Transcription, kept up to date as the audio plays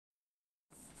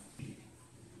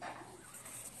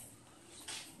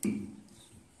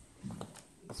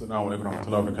السلام عليكم ورحمة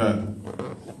الله وبركاته.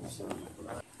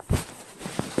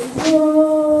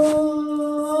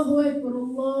 الله أكبر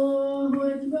الله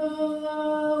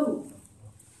أكبر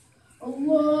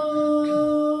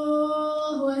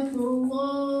الله أكبر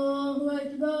الله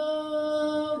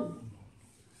أكبر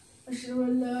أشهد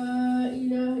أن لا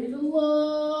إله إلا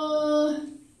الله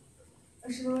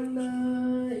أشهد أن لا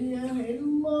إله إلا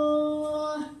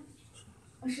الله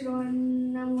أشهد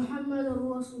أن محمدا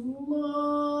رسول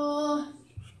الله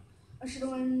أشهد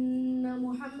أن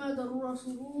محمدا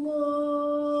رسول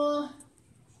الله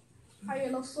حي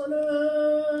على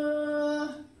الصلاة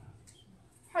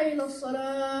حي على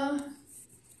الصلاة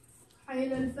حي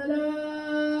على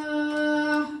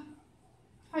الفلاح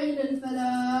حي على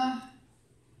الفلاح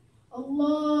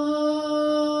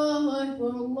الله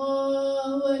أكبر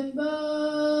الله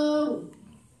أكبر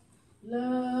لا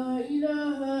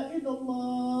إله إلا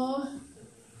الله.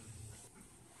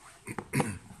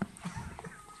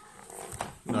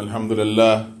 الحمد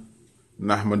لله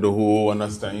نحمده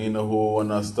ونستعينه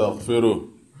ونستغفره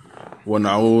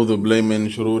ونعوذ بالله من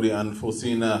شرور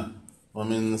أنفسنا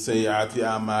ومن سيئات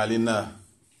أعمالنا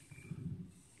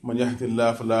من يهد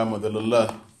الله فلا مضل له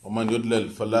ومن يضلل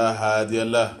فلا هادي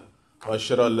له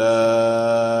وأشهد أن لا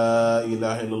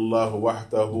إله إلا الله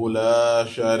وحده لا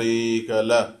شريك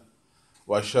له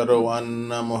وأشهد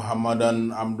أن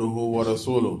محمدا عبده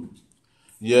ورسوله.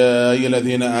 يا أيها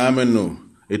الذين آمنوا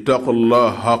اتقوا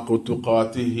الله حق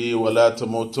تقاته ولا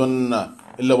تموتن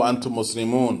إلا وأنتم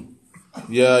مسلمون.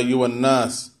 يا أيها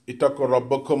الناس اتقوا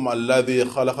ربكم الذي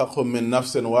خلقكم من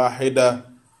نفس واحدة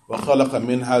وخلق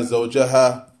منها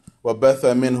زوجها وبث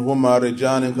منهما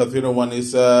رجالا كثيرا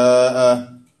ونساء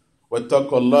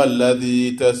واتقوا الله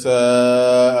الذي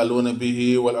تساءلون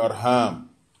به والأرحام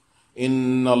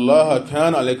إن الله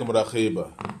كان عليكم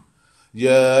رقيبا.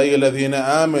 يا أيها الذين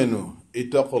آمنوا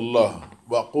اتقوا الله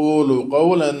وقولوا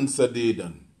قولا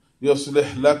سديدا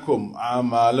يصلح لكم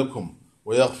أعمالكم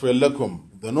ويغفر لكم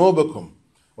ذنوبكم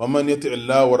ومن يطع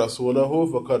الله ورسوله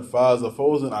فقد فاز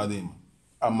فوزا عظيما.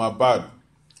 أما بعد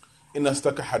إن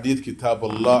أصدق حديث كتاب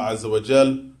الله عز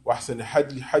وجل وأحسن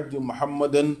حج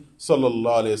محمد صلى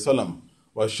الله عليه وسلم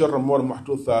وشر الأمور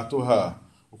محدثاتها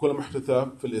وكل محدثة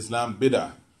في الإسلام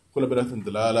بدعة كل بدعة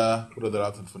ضلالة كل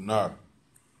ضلالة في النار.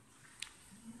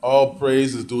 All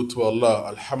praise is due to Allah,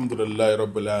 Alhamdulillah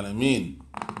Rabbil Alameen.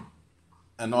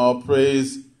 And all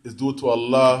praise is due to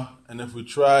Allah, and if we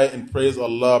try and praise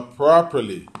Allah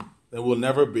properly, then we'll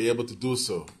never be able to do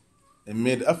so. And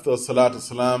may the after salatu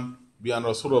salam be on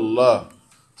Rasulullah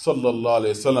sallallahu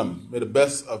alayhi wasallam. May the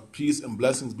best of peace and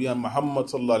blessings be on Muhammad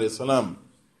sallallahu alayhi wasallam.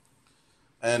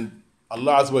 And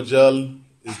Allah Azza wa Jal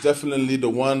is definitely the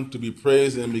one to be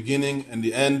praised in the beginning and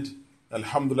the end.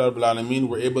 Alhamdulillah Rabbil Alameen,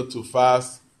 we're able to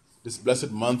fast this blessed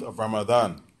month of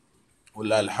Ramadan.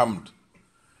 Wallah alhamd.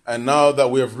 And now that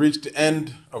we have reached the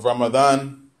end of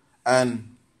Ramadan,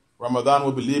 and Ramadan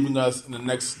will be leaving us in the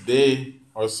next day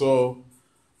or so,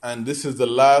 and this is the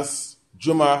last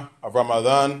Jummah of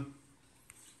Ramadan,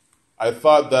 I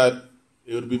thought that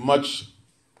it would be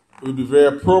very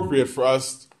appropriate for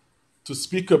us to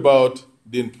speak about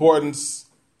the importance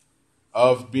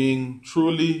of being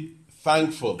truly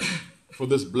thankful for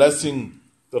this blessing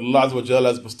that Allah Azza wa Jalla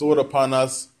has bestowed upon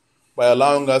us by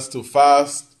allowing us to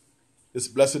fast this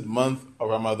blessed month of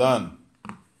Ramadan.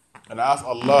 And I ask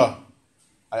Allah,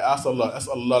 أسأل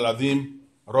الله العظيم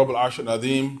رب العرش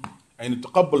العظيم أن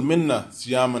يتقبل منا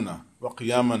صيامنا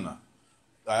وقيامنا.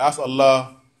 I ask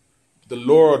Allah, the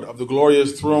Lord of the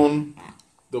glorious throne,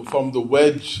 from the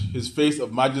wedge, His face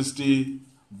of majesty,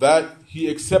 that He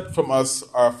accept from us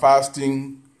our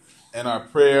fasting and our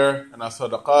prayer and our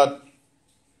sadaqat.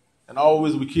 And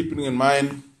always we keeping in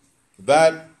mind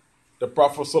that the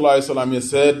Prophet ﷺ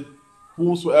said,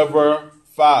 whosoever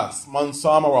fasts, man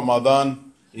sama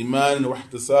Ramadan, iman wa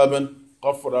ihtisaban,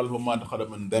 ghafara lahu ma dakhala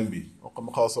min dhanbi.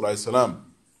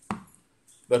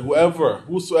 That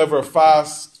whosoever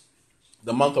fasts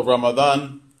the month of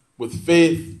Ramadan with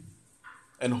faith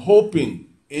and hoping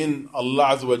in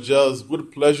Allah Azza wa Jal's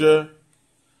good pleasure,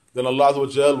 then Allah Azza wa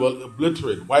Jal will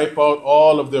wipe out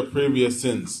all of their previous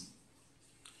sins.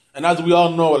 And as we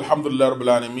all know, Alhamdulillah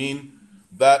Rabbil Alameen,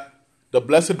 that the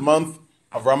blessed month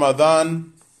of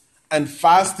Ramadan and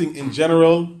fasting in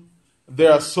general,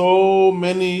 there are so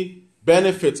many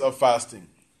benefits of fasting.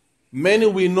 Many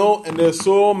we know, and there are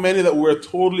so many that we're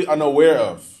totally unaware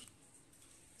of.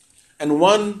 And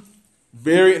one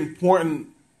very important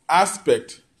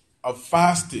aspect of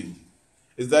fasting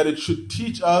is that it should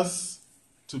teach us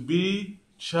to be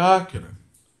shakir,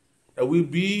 that we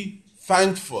be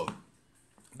thankful,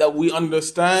 that we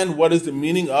understand what is the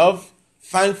meaning of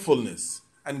thankfulness.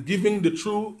 and giving the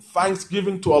true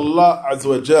thanksgiving to Allah Azza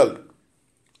wa Jal.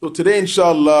 So today,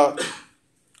 inshallah,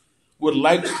 would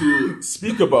like to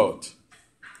speak about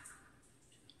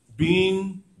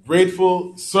being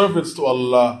grateful servants to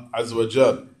Allah Azza wa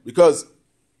Jal, because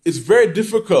it's very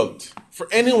difficult for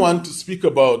anyone to speak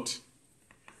about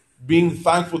being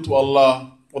thankful to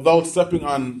Allah without stepping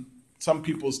on some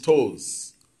people's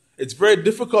toes. It's very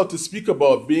difficult to speak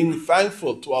about being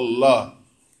thankful to Allah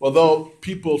without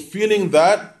people feeling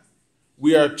that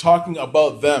we are talking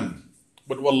about them.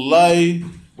 But wallahi,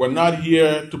 we're not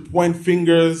here to point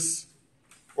fingers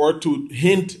or to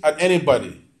hint at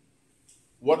anybody.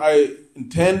 What I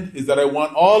intend is that I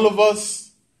want all of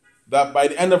us that by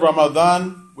the end of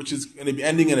Ramadan, which is going to be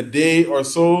ending in a day or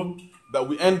so, that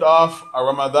we end off our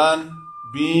Ramadan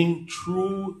being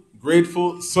true,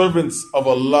 grateful servants of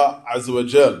Allah Azza wa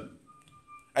Jal.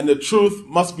 And the truth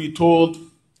must be told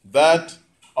that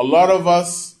a lot of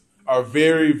us are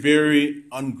very, very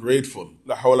ungrateful.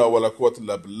 La hawla wa la quwwata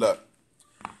illa billah.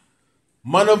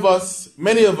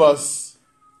 Many of us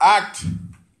act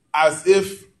as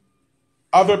if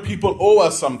other people owe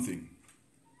us something.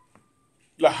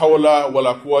 La hawla wa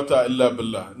la quwwata illa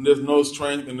billah. And there's no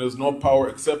strength and there's no power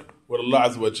except with Allah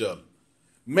Azza wa Jal.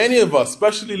 Many of us,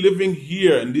 especially living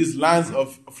here in these lands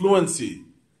of affluency,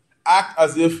 act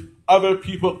as if other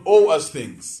people owe us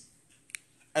things.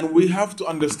 And we have to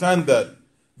understand that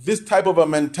this type of a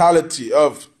mentality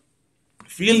of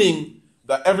feeling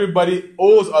that everybody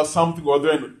owes us something or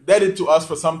they're indebted to us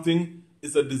for something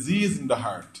is a disease in the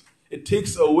heart. It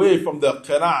takes away from the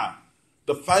qana'ah,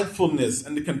 the thankfulness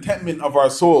and the contentment of our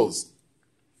souls,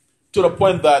 to the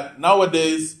point that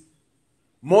nowadays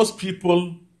most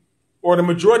people, or the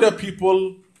majority of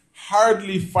people,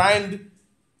 hardly find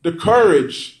the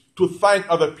courage to thank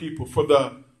other people for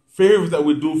the favors that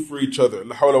we do for each other.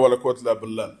 La hawla wa la quwwata illa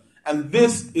billah. And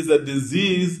this is a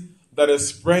disease that is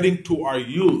spreading to our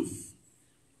youth.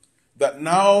 That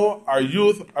now our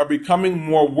youth are becoming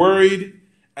more worried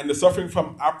and they're suffering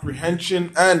from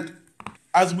apprehension. And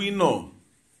as we know,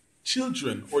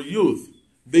 children or youth,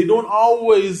 they don't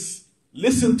always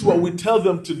listen to what we tell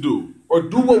them to do or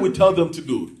do what we tell them to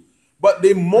do. But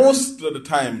they most of the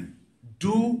time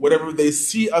do whatever they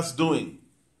see us doing.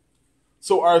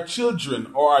 So our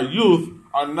children or our youth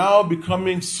are now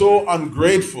becoming so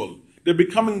ungrateful. They're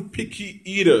becoming picky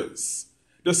eaters.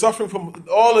 They're suffering from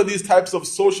all of these types of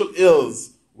social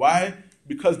ills. Why?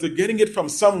 Because they're getting it from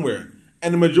somewhere.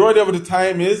 And the majority of the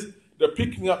time is they're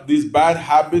picking up these bad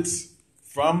habits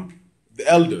from the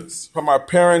elders, from our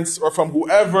parents, or from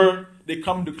whoever they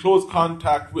come to close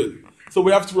contact with. So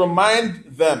we have to remind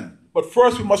them. But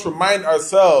first we must remind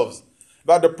ourselves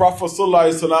that the Prophet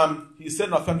ﷺ, he said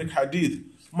in authentic hadith,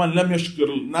 Man lam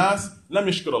yashkur nas, lam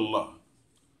yashkur Allah.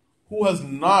 Who has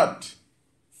not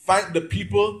thanked the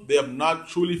people, they have not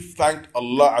truly thanked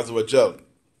Allah Azza wa Jal.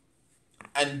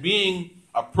 And being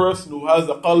a person who has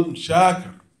a qalb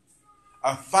shakir,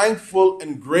 a thankful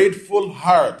and grateful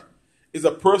heart, is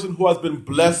a person who has been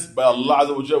blessed by Allah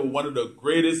Azza wa Jal with one of the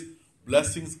greatest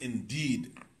blessings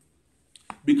indeed.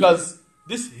 Because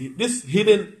this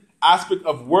hidden aspect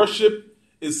of worship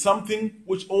is something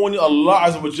which only Allah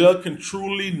Azza wa Jal can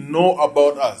truly know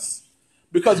about us.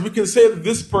 Because we can say that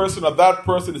this person or that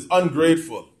person is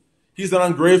ungrateful. He's an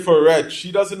ungrateful wretch.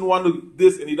 He doesn't want to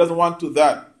this and he doesn't want to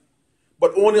that.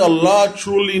 But only Allah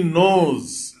truly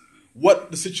knows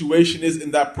what the situation is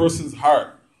in that person's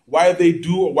heart. Why they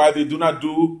do or why they do not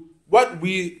do what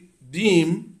we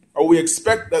deem or we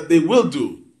expect that they will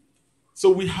do. So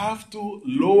we have to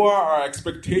lower our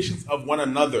expectations of one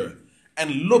another and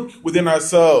look within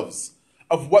ourselves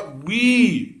of what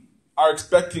we are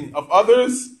expecting of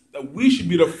others, that we should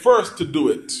be the first to do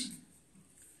it.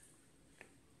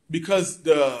 Because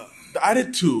the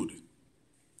attitude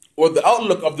or the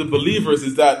outlook of the believers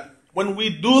is that when we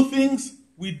do things,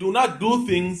 we do not do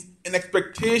things in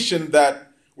expectation that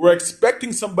we're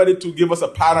expecting somebody to give us a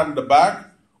pat on the back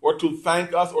or to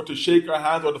thank us or to shake our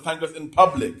hands or to thank us in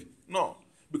public. No.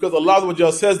 Because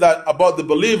Allah says that about the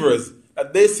believers,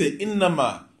 that they say,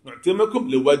 Innama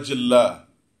nu'timukum liwajillah.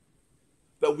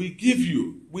 That we give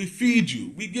you, we feed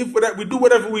you, we do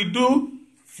whatever we do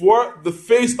for the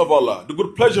face of Allah, the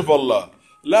good pleasure of Allah.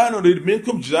 La nurid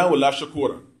minkum jazaan wa la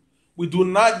shakura. We do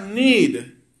not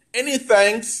need any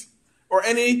thanks or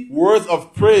any words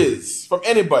of praise from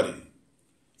anybody.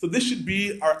 So this should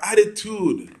be our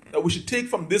attitude that we should take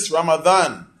from this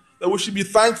Ramadan, that we should be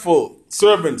thankful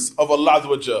servants of Allah Azza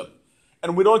wa Jal.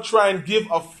 And we don't try and give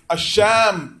a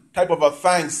sham type of a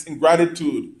thanks and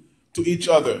gratitude to each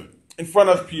other in front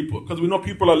of people, because we know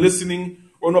people are listening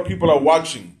or know people are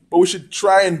watching. But we should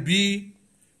try and be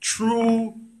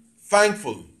true,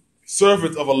 thankful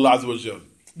servants of Allah Azza wa Jal.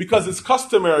 Because it's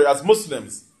customary as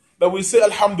Muslims that we say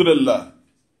Alhamdulillah,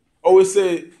 or we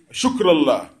say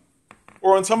Shukrullah,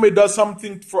 or when somebody does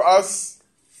something for us,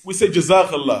 we say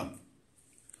Jazakallah.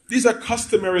 These are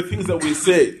customary things that we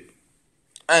say.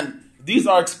 And these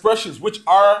are expressions which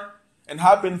are and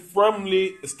have been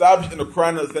firmly established in the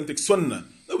Quran and authentic Sunnah.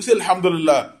 That we say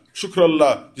Alhamdulillah,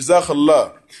 Shukrullah,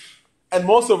 Jazakallah. And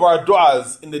most of our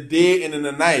du'as in the day and in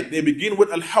the night, they begin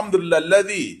with Alhamdulillah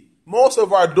Ladhi. Most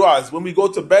of our du'as when we go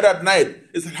to bed at night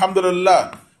is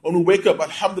Alhamdulillah. When we wake up,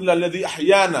 Alhamdulillah Ladhi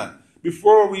Ahyana.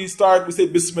 Before we start, we say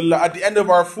Bismillah. At the end of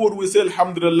our food, we say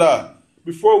Alhamdulillah.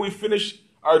 Before we finish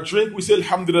our drink, we say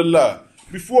Alhamdulillah.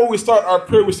 Before we start our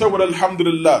prayer, we start with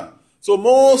Alhamdulillah. So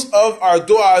most of our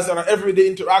du'as and our everyday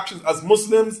interactions as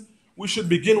Muslims, we should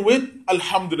begin with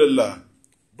Alhamdulillah.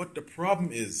 But the problem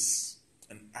is,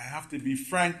 and I have to be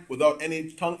frank without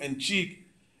any tongue and cheek,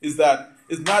 is that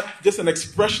it's not just an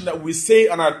expression that we say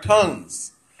on our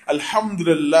tongues.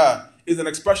 Alhamdulillah is an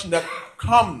expression that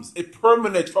comes, it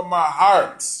permeates from our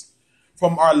hearts,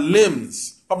 from our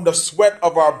limbs, from the sweat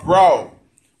of our brow.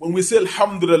 When we say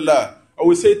Alhamdulillah, or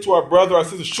we say to our brother or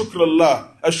sister,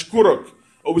 Shukrullah, Ashkuruk,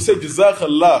 or we say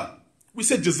Jazakallah, we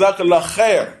say Jazakallah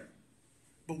khair.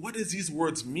 But what does these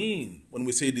words mean when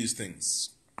we say these things?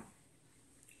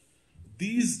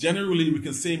 These generally we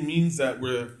can say means that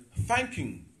we're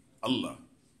thanking Allah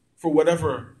for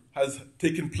whatever has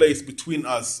taken place between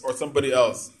us or somebody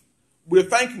else. We're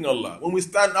thanking Allah. When we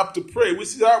stand up to pray, we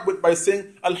start by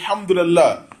saying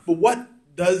Alhamdulillah. But what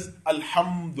does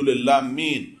Alhamdulillah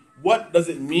mean? What does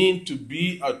it mean to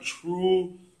be a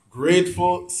true,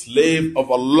 grateful slave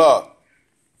of Allah?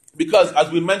 Because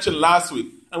as we mentioned last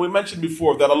week, and we mentioned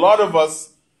before, that a lot of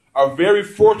us are very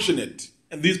fortunate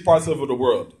in these parts of the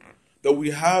world, that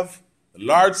we have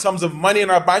large sums of money in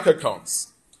our bank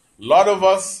accounts. A lot of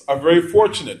us are very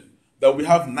fortunate that we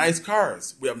have nice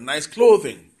cars, we have nice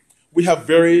clothing, we have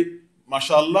very,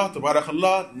 mashallah,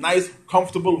 tabarakallah, nice,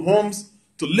 comfortable homes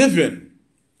to live in.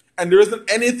 And there isn't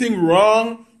anything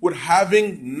wrong with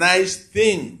having nice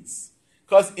things.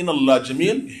 Because in Allah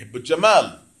Jameel, yuhibbul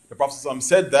Jamal. The Prophet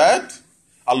said that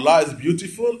Allah is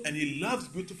beautiful and He loves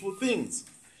beautiful things.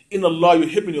 In Allah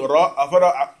yuhibbuni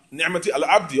afara ni'mati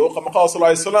al-abdi.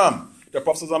 The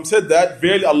Prophet said that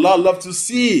verily Allah loves to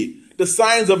see the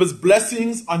signs of His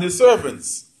blessings on His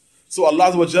servants. So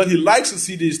Allah He likes to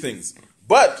see these things.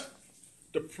 But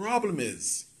the problem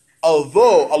is,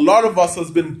 although a lot of us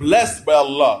has been blessed by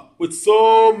Allah with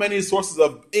so many sources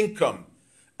of income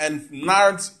and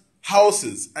large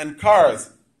houses and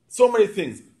cars, so many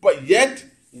things, but yet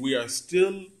we are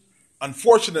still,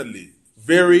 unfortunately,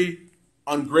 very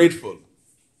ungrateful.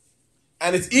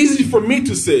 And it's easy for me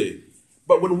to say,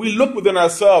 but when we look within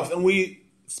ourselves and we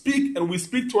speak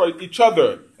to each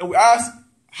other and we ask,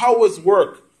 how is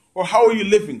work? Or how are you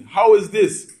living? How is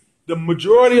this? The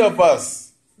majority of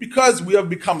us, because we have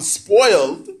become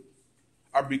spoiled,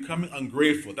 are becoming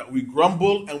ungrateful. That we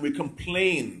grumble and we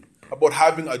complain about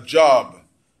having a job.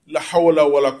 La hawla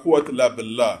wa la quwwata illa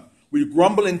billah. We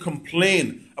grumble and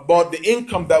complain about the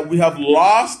income that we have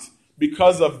lost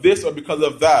because of this or because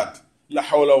of that. La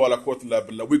hawla wa la quwwata illa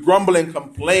billah. We grumble and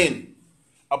complain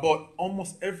about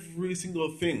almost every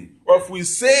single thing. Or if we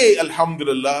say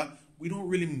Alhamdulillah, we don't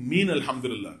really mean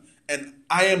Alhamdulillah. And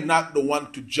I am not the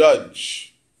one to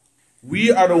judge. We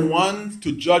are the ones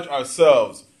to judge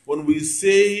ourselves. When we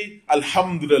say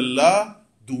Alhamdulillah,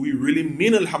 do we really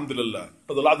mean Alhamdulillah?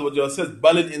 Because Allah says,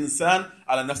 Balil insan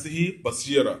ala nafsihi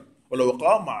basira.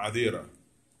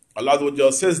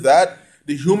 Allah says that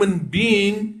the human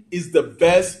being is the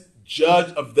best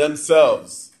judge of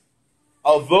themselves.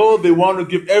 Although they want to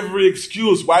give every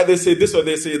excuse why they say this or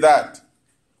they say that.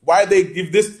 Why they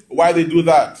give this, why they do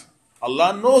that.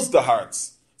 Allah knows the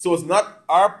hearts. So it's not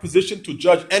our position to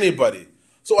judge anybody.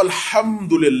 So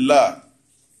Alhamdulillah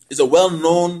is a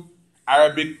well-known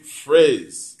Arabic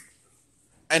phrase.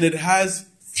 And it has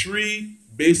three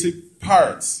basic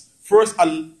parts. First,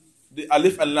 the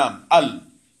alif and lam, al,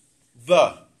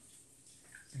 the,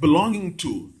 belonging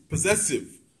to,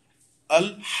 possessive.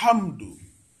 Alhamdu,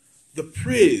 the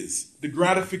praise, the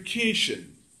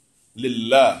gratification.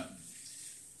 Lillah,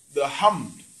 the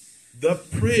hamd, the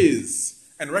praise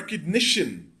and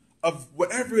recognition of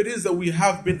whatever it is that we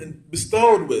have been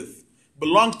bestowed with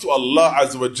belongs to Allah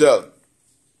Azza wa Jal.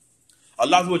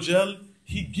 Allah Azza wa Jal,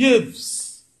 He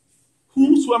gives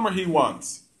whomsoever He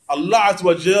wants. Allah Azza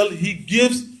wa Jal, He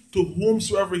gives to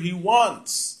whomsoever He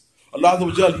wants. Allah Azza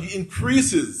wa Jal, He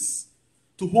increases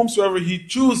to whomsoever He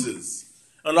chooses.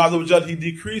 Allah Azza wa Jal, He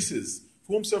decreases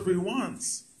to whomsoever He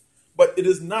wants. But it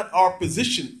is not our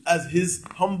position as His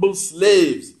humble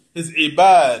slaves his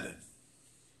ibad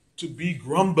to be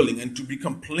grumbling and to be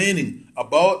complaining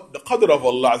about the qadr of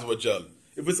Allah Azza wa Jal.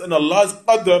 If it's in Allah's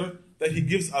qadr that He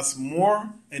gives us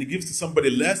more and He gives to somebody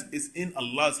less, it's in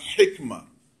Allah's hikmah.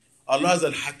 Allah's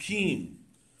al-Hakim.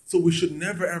 So we should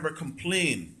never ever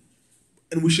complain.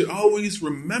 And we should always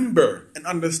remember and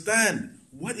understand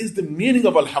what is the meaning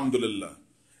of Alhamdulillah.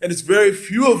 And it's very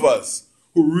few of us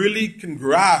who really can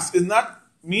grasp. It's not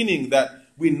meaning that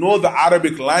we know the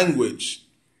Arabic language.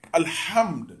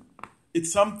 Alhamd,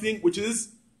 it's something which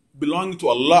is belonging to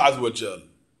Allah Azza wa Jal.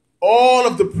 All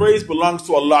of the praise belongs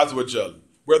to Allah Azza wa Jal,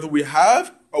 whether we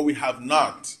have or we have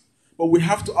not. But we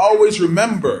have to always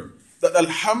remember that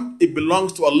Alhamd, it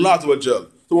belongs to Allah Azza wa Jal.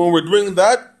 So when we're doing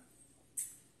that,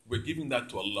 we're giving that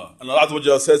to Allah. And Allah Azza wa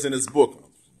Jal says in His book,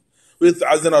 وَإِذْ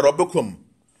تَعَزَّنَا رَبُّكُمْ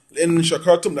لِإِنْ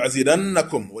شَكَرْتُمْ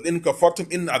لَأَزِيدَنَّكُمْ وَإِنْ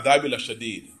كَفَرْتُمْ إِنَّ عَذَابِي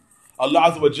لَشَدِيدٌ.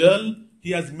 Allah Azza wa Jal,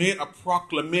 He has made a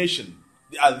proclamation,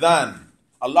 the adhan.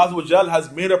 Allah Azza wa Jal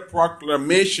has made a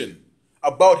proclamation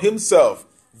about Himself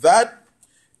that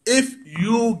if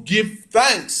you give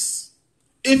thanks,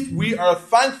 if we are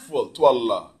thankful to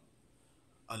Allah,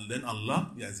 and then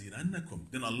Allah, يَزِيدَنَّكُمْ,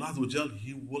 then Allah Azza wa Jal,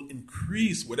 He will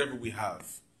increase whatever we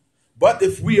have. But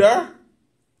if we are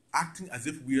acting as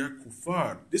if we are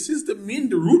kuffar, this is the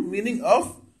root meaning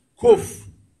of kufr,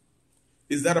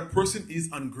 is that a person is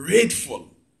ungrateful,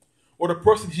 or the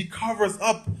person, he covers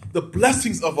up the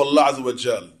blessings of Allah Azza wa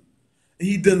Jal.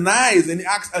 He denies and he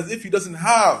acts as if he doesn't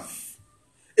have.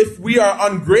 If we are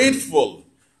ungrateful,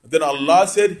 then Allah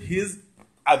said His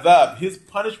adhab, His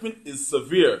punishment is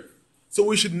severe. So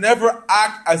we should never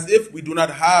act as if we do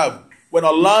not have, when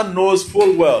Allah knows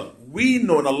full well, we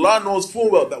know and Allah knows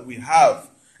full well that we have.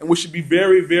 And we should be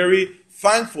very, very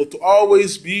thankful, to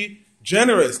always be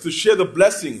generous, to share the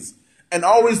blessings, and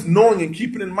always knowing and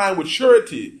keeping in mind with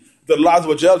surety that Allah Azza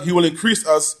wa Jal, He will increase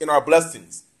us in our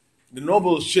blessings. The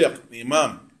noble Sheikh, the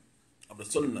Imam of the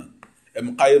Sunnah,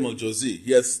 Ibn Qayyim al-Jawzi,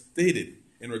 he has stated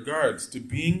in regards to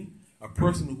being a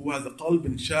person who has a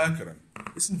qalbin shakiran.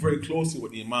 Listen very closely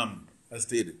what the Imam has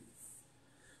stated.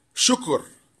 Shukr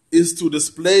is to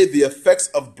display the effects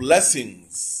of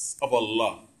blessings of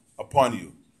Allah upon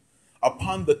you,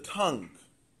 upon the tongue,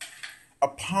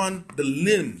 upon the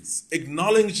limbs,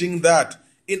 acknowledging that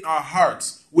in our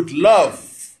hearts with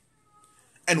love,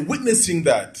 and witnessing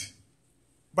that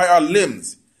by our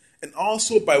limbs, and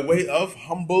also by way of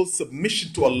humble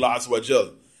submission to Allah Azza wa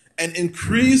Jal, and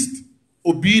increased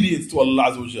obedience to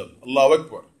Allah Azza wa Jal. Allahu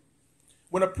Akbar.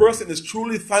 When a person is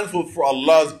truly thankful for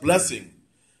Allah's blessing,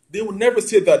 they will never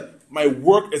say that my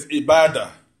work is ibadah.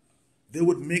 They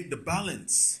would make the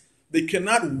balance. They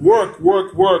cannot work,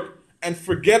 and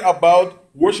forget about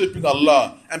worshiping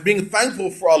Allah and being thankful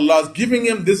for Allah's giving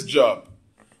Him this job.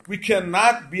 We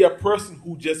cannot be a person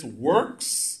who just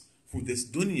works for this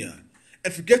dunya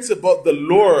and forgets about the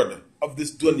Lord of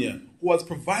this dunya, who has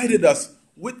provided us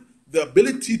with the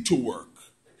ability to work,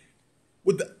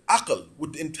 with the aql,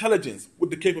 with the intelligence, with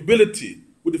the capability,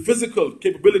 with the physical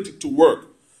capability to work.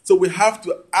 So we have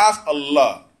to ask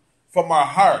Allah from our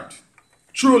heart,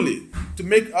 truly, to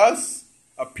make us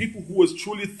a people who is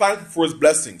truly thankful for His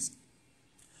blessings.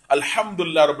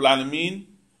 Alhamdulillah Rabbil Alameen,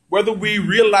 whether we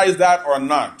realize that or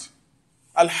not.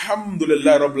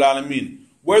 Alhamdulillah Rabbil Alameen,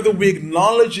 whether we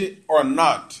acknowledge it or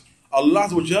not, Allah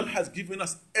Azza wa Jal has given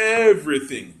us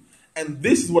everything. And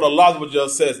this is what Allah Azza wa Jal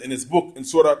says in His book, in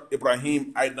Surah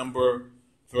Ibrahim, ayat number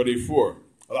 34.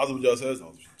 Allah Azza wa Jal says,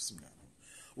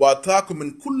 وَأَتَاكُم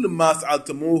مِّن كُلِّ مَا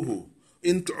سَأَلْتُمُوهُ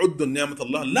إِن تُعُدُّوا نِعْمَةَ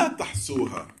اللَّهِ لَا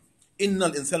تَحْصُوهَا إِنَّ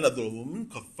الْإِنسَانَ لَظَلُومٌ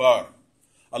كَفَّارٌ.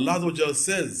 Allah Azza wa Jal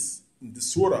says in the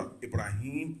Surah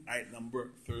Ibrahim, ayat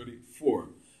number 34,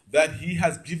 that He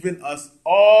has given us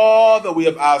all that we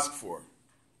have asked for.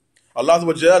 Allah Azza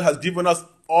wa Jal has given us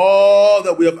all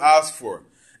that we have asked for.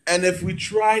 And if we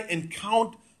try and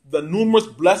count the numerous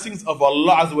blessings of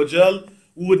Allah Azza wa Jal,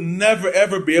 we would never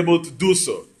ever be able to do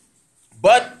so.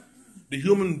 But the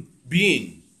human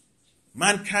being,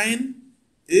 mankind,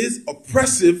 is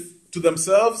oppressive to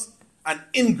themselves and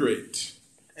ingrate.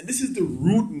 And this is the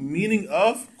root meaning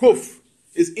of kufr,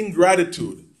 is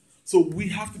ingratitude. So we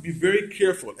have to be very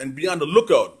careful and be on the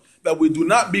lookout that we do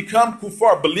not become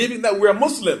kuffar, believing that we are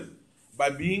Muslim, by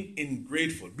being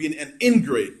ingrateful, being an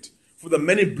ingrate for the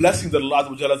many blessings that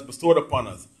Allah has bestowed upon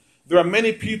us. There are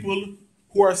many people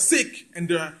who are sick and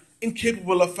they are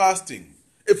incapable of fasting.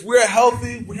 If we're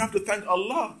healthy, we have to thank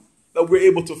Allah that we're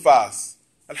able to fast.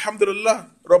 Alhamdulillah,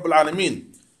 Rabbil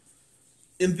Alameen.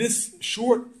 In this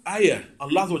short ayah,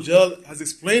 Allah has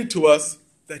explained to us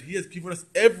that He has given us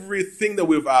everything that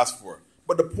we've asked for.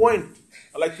 But the point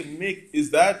I like to make is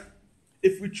that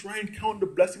if we try and count the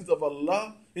blessings of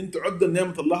Allah, in تعد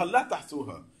نعمة الله لا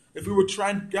تحصوها. If we were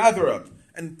trying to gather up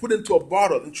and put into a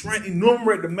bottle and try and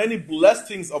enumerate the many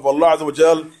blessings of Allah Azza wa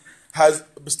Jal has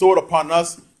bestowed upon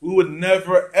us, we would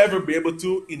never ever be able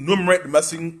to enumerate the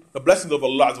blessings of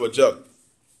Allah Azza wa Jal.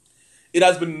 It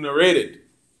has been narrated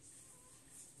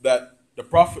that the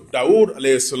Prophet Dawood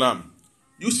alayhi salam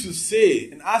used to say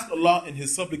and ask Allah in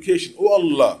his supplication, "Oh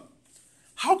Allah,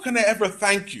 how can I ever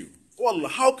thank you? Oh Allah,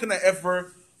 how can I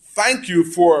ever thank you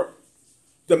for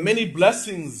the many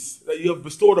blessings that you have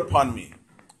bestowed upon me?"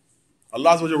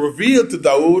 Allah Azza wa Jalla revealed to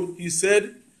Dawood, He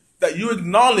said, that you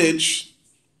acknowledge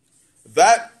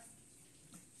that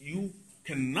you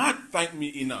cannot thank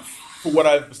me enough for what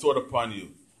I have bestowed upon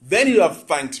you. Then you have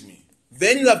thanked me.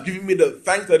 Then you have given me the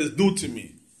thanks that is due to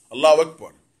me. Allahu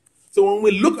Akbar. So when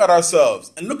we look at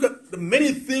ourselves and look at the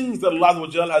many things that Allah Azza wa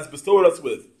Jalla has bestowed us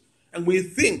with, and we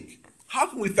think, how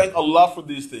can we thank Allah for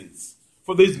these things,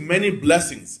 for these many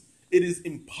blessings? It is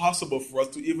impossible for us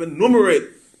to even enumerate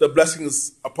the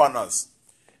blessings upon us.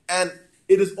 And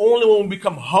it is only when we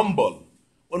become humble,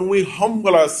 when we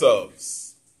humble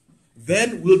ourselves,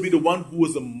 then we'll be the one who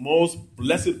is the most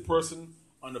blessed person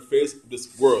on the face of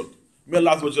this world. May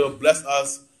Allah Azza wa Jalla bless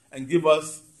us and give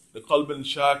us the qalbin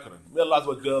shakran. May Allah Azza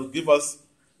wa Jalla give us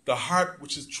the heart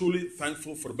which is truly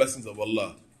thankful for the blessings of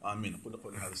Allah. Ameen.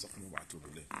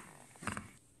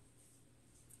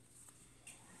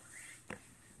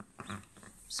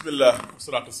 Bismillah,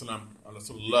 wassalatu wassalam ala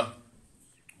Rasulullah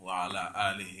wa ala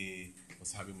alihi wa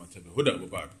sahbihi man tabi'ahu huda wa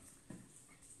ba'd.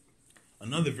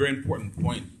 Another very important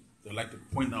point that I'd like to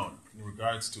point out in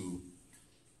regards to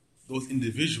those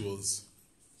individuals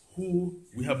who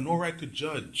we have no right to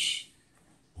judge,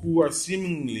 who are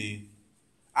seemingly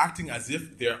acting as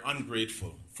if they're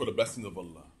ungrateful for the blessings of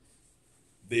Allah.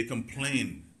 They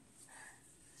complain,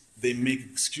 they make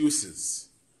excuses,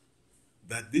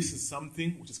 that this is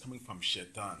something which is coming from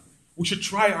shaitan. We should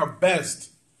try our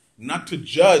best not to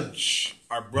judge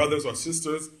our brothers or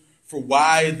sisters for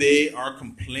why they are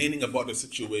complaining about the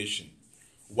situation,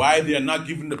 why they are not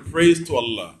giving the praise to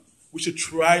Allah. We should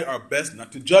try our best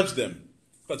not to judge them.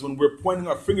 Because when we're pointing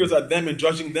our fingers at them and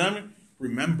judging them,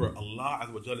 remember, Allah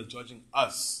Azza wa Jalla is judging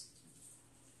us.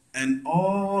 And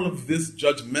all of this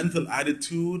judgmental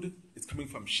attitude is coming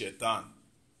from shaitan.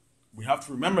 We have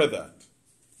to remember that.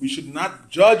 We should not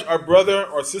judge our brother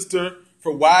or sister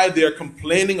for why they are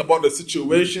complaining about the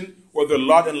situation or their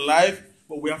lot in life,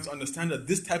 but we have to understand that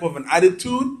this type of an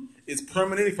attitude is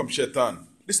permanently from shaitan.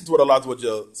 Listen to what Allah Azza wa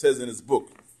Jalla says in His book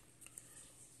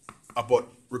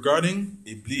about regarding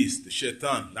Iblis, the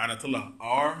shaitan, la'natullah,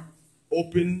 our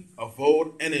open,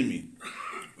 avowed enemy.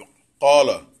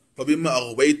 قَالَ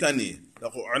فَبِمَا أَغْوَيْتَنِي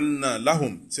لَقُعَنَّ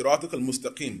لَهُمْ صِرَاطِكَ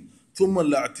الْمُسْتَقِيمِ ثُمَّ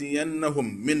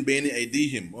لَأْتِيَنَّهُمْ مِنْ بَيْنِ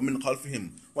أَيْدِيهِمْ وَمِنْ خَلْفِهِمْ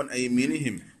وَعَنْ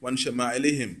أَيْمِينِهِمْ وَعَنْ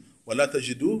شَمَائِلِهِمْ وَلَا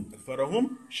تَجِدُوا أَكْثَرَهُمْ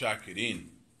شَاكِرِينَ.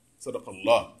 Sadaq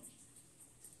Allah.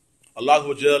 Allah Azza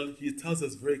wa Jal, He tells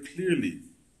us very clearly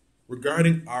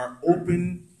regarding our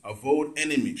open, avowed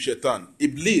enemy, shaitan,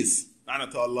 Iblis,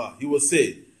 la'nat Allah. He will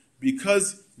say,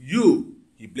 because you,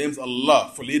 he blames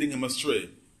Allah for leading him astray.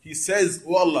 He says,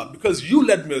 oh Allah, because you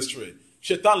led me astray.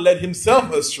 Shaitan led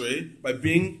himself astray by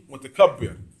being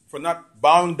mutakabbir, for not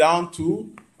bowing down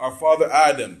to our father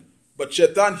Adam. But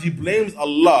shaitan, he blames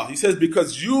Allah. He says,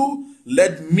 because you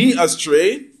led me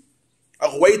astray,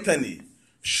 aghwaytani,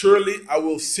 surely I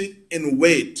will sit and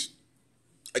wait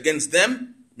against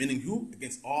them, meaning who?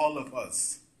 Against all of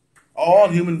us, all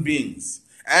human beings.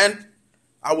 And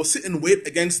I will sit and wait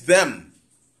against them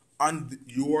on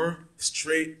your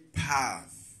straight path.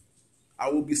 I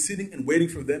will be sitting and waiting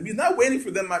for them. He's not waiting for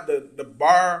them at the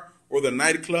bar or the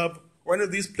nightclub or any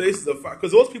of these places of fire,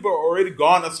 because those people are already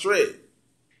gone astray.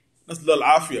 That's lil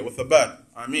afiyah with a bad.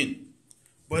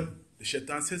 But the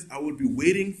shaitan says, I will be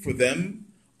waiting for them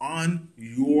on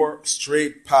your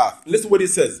straight path. Listen to what he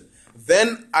says.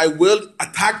 Then I will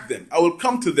attack them. I will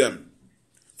come to them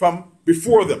from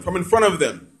before them, from in front of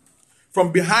them,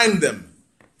 from behind them,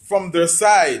 from their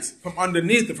sides, from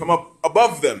underneath them, from up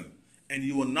above them. And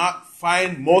you will not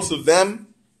find most of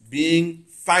them being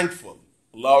thankful.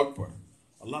 Allahu Akbar.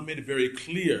 Allah made it very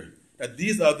clear that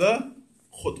these are the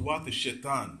khutwat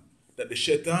al-shaitan. That the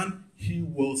shaitan, he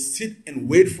will sit and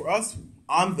wait for us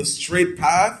on the straight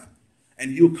path,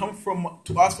 and he will come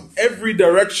to us from every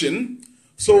direction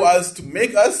so as to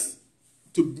make us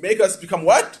become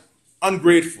what?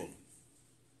 Ungrateful.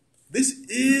 This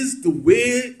is the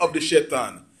way of the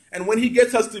shaitan. And when he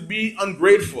gets us to be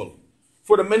ungrateful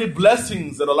for the many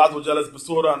blessings that Allah has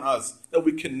bestowed on us that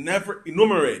we can never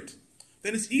enumerate,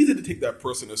 then it's easy to take that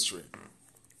person astray.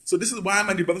 So this is why,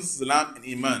 my dear brothers and Islam and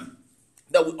Iman,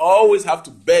 that we always have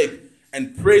to beg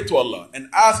and pray to Allah and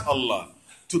ask Allah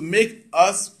to make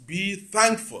us be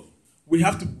thankful. We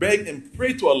have to beg and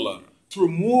pray to Allah to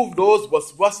remove those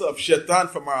waswasa of shaitan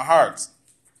from our hearts.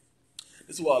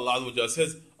 This is what Allah Azza wa Jalla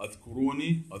says,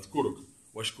 "Adhkuruni adhkuruk,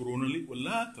 washkuruni li wa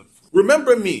la takfur."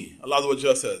 Remember me, Allah Azza wa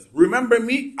Jalla says. Remember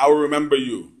me, I will remember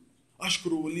you.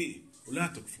 Ashkuru li wa la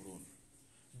takfurun.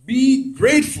 Be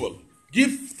grateful.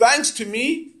 Give thanks to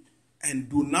me and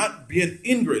do not be an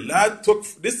ingrate.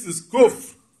 This is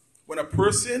kufr. When a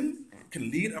person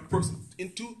can lead a person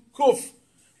into kufr.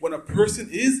 When a person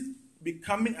is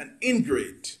becoming an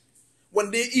ingrate.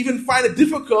 When they even find it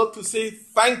difficult to say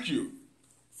thank you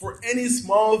for any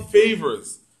small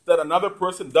favors that another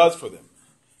person does for them.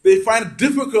 They find it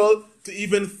difficult to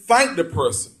even thank the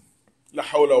person. La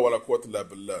hawla wa la quwwata illa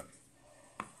billah.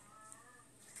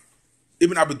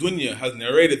 Ibn Abi Dunya has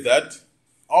narrated that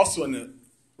also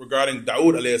regarding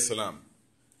Dawood alayhi salam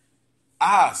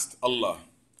asked Allah,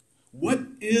 what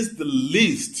is the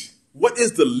least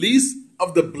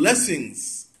of the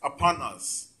blessings upon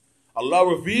us?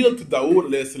 Allah revealed to Dawood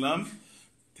alayhi salam,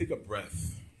 take a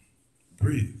breath,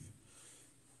 breathe.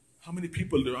 How many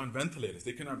people are on ventilators?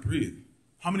 They cannot breathe.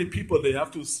 How many people they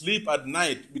have to sleep at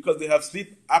night because they have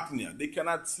sleep apnea? They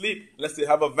cannot sleep unless they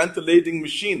have a ventilating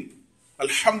machine.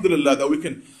 Alhamdulillah that we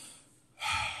can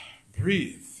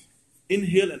breathe,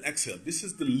 inhale and exhale. This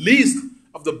is the least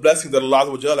of the blessings that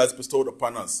Allah has bestowed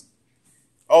upon us.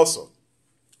 Also,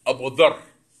 Abu Dharr,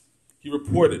 he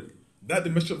reported that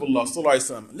the Messenger of Allah sallallahu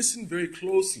alaihi wasallam, listen very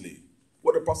closely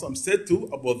what the Prophet said to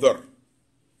Abu Dharr.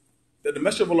 That the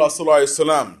Messenger of Allah sallallahu alaihi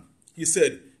wasallam, he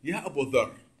said, Ya Abu Dharr,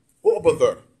 O Abu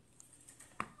Dharr,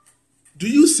 do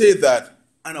you say that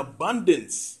an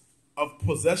abundance of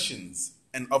possessions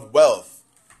and of wealth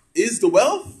is the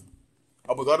wealth?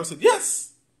 Abu Dharr said,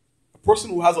 yes. A person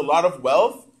who has a lot of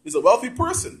wealth is a wealthy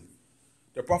person.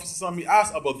 The Prophet ﷺ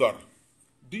asked Abu Dharr,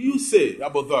 do you say,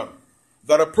 Abu Dharr,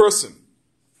 that a person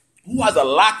who has a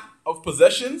lack of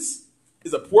possessions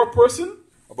is a poor person?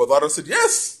 Abu Dharr said,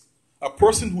 yes. A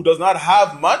person who does not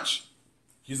have much,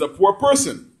 he's a poor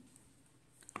person.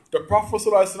 The Prophet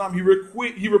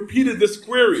ﷺ, he repeated this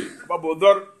query of Abu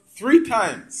Dharr 3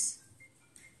 times.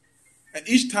 And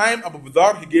each time Abu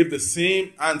Dharr, he gave the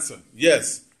same answer.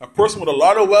 Yes, a person with a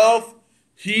lot of wealth,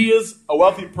 he is a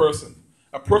wealthy person.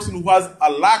 A person who has a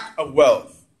lack of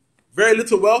wealth, very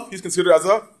little wealth, he's considered as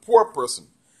a poor person.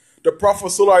 The Prophet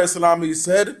ﷺ, he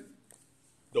said,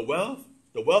 the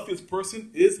wealthiest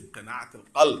person is qana'at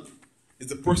al-qalb, is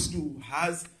the person who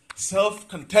has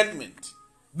self-contentment.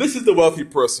 This is the wealthy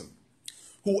person.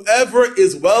 Whoever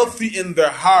is wealthy in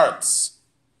their hearts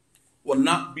will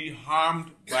not be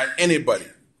harmed by anybody,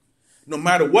 no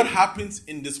matter what happens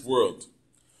in this world.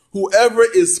 Whoever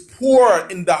is poor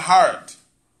in the heart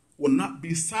will not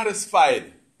be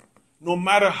satisfied, no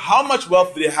matter how much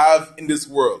wealth they have in this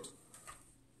world.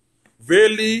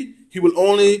 Verily, he will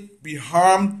only be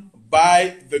harmed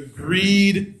by the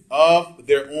greed of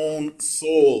their own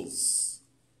souls.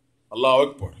 Allahu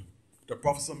Akbar. The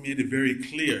Prophet made it very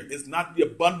clear. It's not the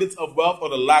abundance of wealth or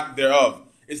the lack thereof.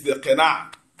 It's the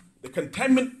qana'ah, the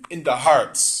contentment in the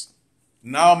hearts.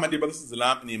 Now, my dear brothers and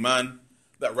sisters in Iman,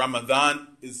 that Ramadan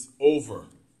is over.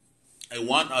 I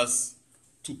want us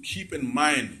to keep in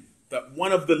mind that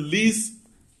one of the least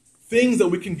things that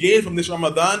we can gain from this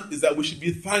Ramadan is that we should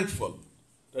be thankful.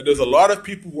 That there's a lot of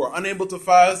people who are unable to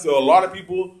fast. There are a lot of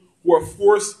people who are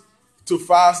forced to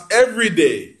fast every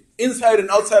day, inside and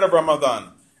outside of Ramadan.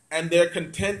 And they're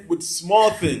content with small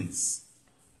things.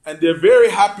 And they're very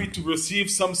happy to receive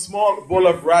some small bowl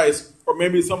of rice or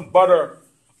maybe some butter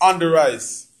on the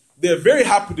rice. They're very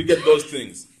happy to get those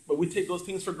things. But we take those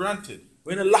things for granted.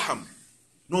 We're in a laham.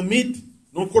 No meat,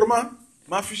 no kurma,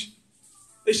 no fish.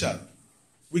 Ishad.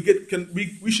 We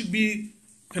should be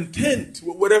content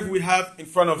with whatever we have in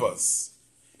front of us.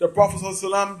 The Prophet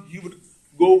ﷺ, he would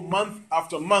go month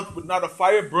after month with not a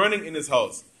fire burning in his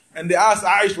house. And they asked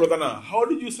Aisha, how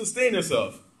did you sustain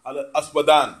yourself?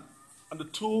 Aswadan. And the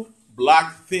 2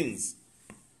 black things.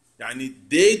 Yani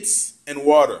dates and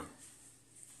water.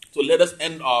 So let us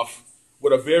end off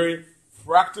with a very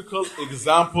practical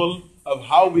example of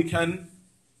how we can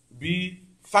be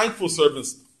thankful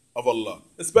servants of Allah,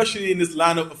 especially in this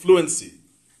land of affluency,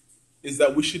 is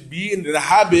that we should be in the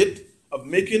habit of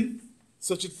making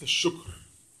such a shukr.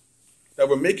 That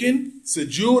we're making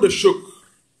sujood shukr.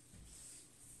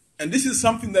 And this is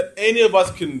something that any of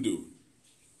us can do.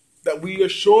 That we are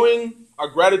showing our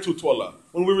gratitude to Allah.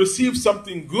 When we receive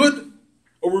something good,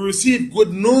 or we receive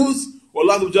good news, or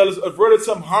Allah has averted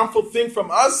some harmful thing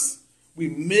from us, we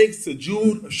make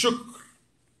sujood shukr.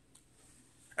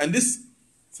 And this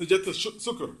sujood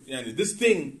shukr, this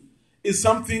thing is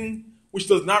something which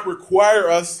does not require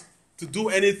us to do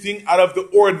anything out of the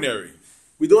ordinary.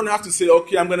 We don't have to say,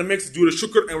 okay, I'm going to make sujood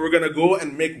shukr and we're going to go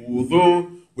and make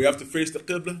wudu. We have to face the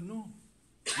qibla. No.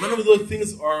 None of those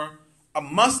things are a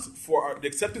must for the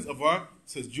acceptance of our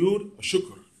sujood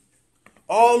shukr.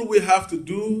 All we have to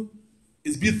do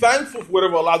is be thankful for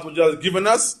whatever Allah has given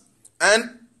us.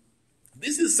 And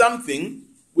this is something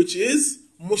which is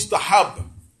mustahab.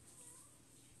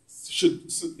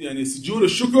 Sujood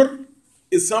shukr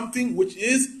is something which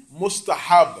is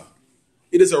mustahab.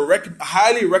 It is a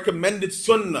highly recommended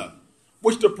sunnah,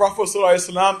 which the Prophet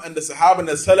ﷺ and the Sahaba and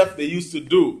the Salaf, they used to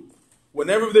do.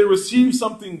 Whenever they received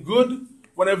something good,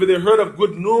 whenever they heard of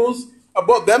good news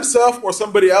about themselves or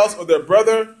somebody else or their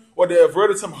brother, or they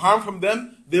averted some harm from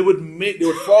them, they would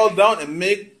fall down and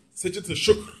make sajdat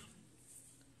shukr.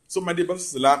 So my dear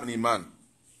brothers and sisters in Iman,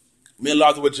 may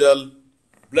Allah Azza wa Jal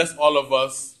bless all of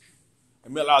us,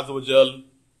 and may Allah Azza wa Jal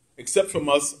accept from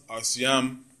us our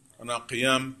siyam and our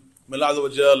qiyam. May Allah Azza wa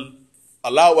Jal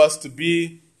allow us to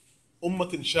be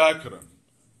ummatin shakiran.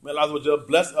 May Allah Azza wa Jal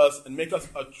bless us and make us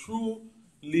a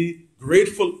truly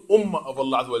grateful ummah of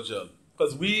Allah Azza wa Jal.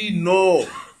 Because we know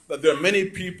that there are many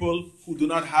people who do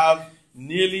not have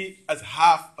nearly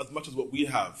half as much as what we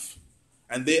have.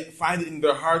 And they find it in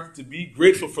their heart to be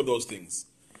grateful for those things.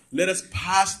 Let us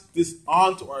pass this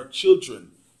on to our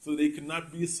children so they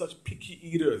cannot be such picky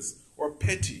eaters or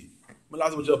petty. May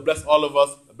Allah Azza wa Jal bless all of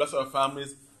us, bless our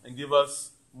families, and give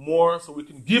us more so we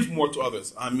can give more to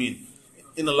others. Ameen.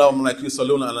 Inna Allah wa malaikatahu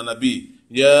yusalluna ala nabi.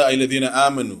 Ya ayyuhalladhina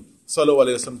amanu sallu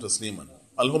alayhi wa sallimu tasliman.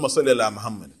 Allahumma salli ala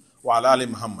Muhammad wa ala ali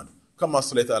Muhammad. Kama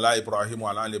sallaita ala Ibrahim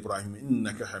wa ala ali Ibrahim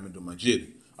innaka Hamidum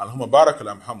Majid. Allahumma barik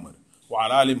ala Muhammad wa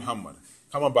ala ali Muhammad.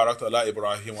 كما باركت على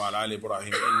إبراهيم وعلى آل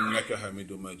إبراهيم إنك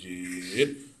حميد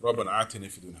مجيد ربنا آتنا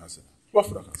في الدنيا حسنة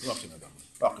وفي الآخرة حسنة وقنا عذاب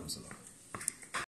النار.